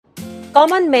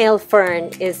Common male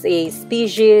fern is a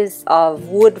species of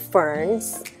wood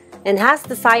ferns and has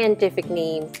the scientific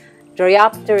name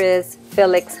Dryopteris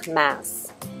filix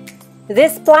mass.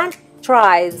 This plant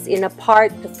thrives in a part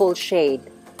to full shade,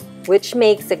 which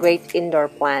makes a great indoor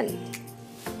plant.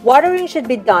 Watering should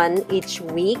be done each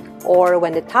week or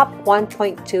when the top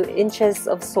 1.2 inches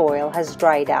of soil has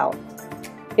dried out.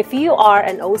 If you are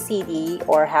an OCD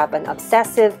or have an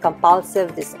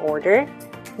obsessive-compulsive disorder,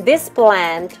 this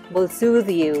plant will soothe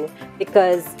you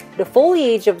because the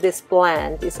foliage of this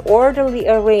plant is orderly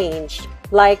arranged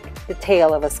like the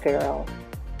tail of a squirrel.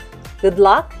 Good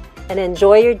luck and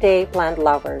enjoy your day, plant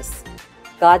lovers.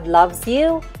 God loves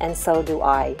you and so do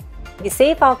I. Be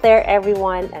safe out there,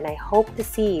 everyone, and I hope to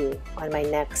see you on my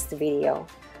next video.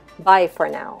 Bye for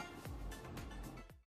now.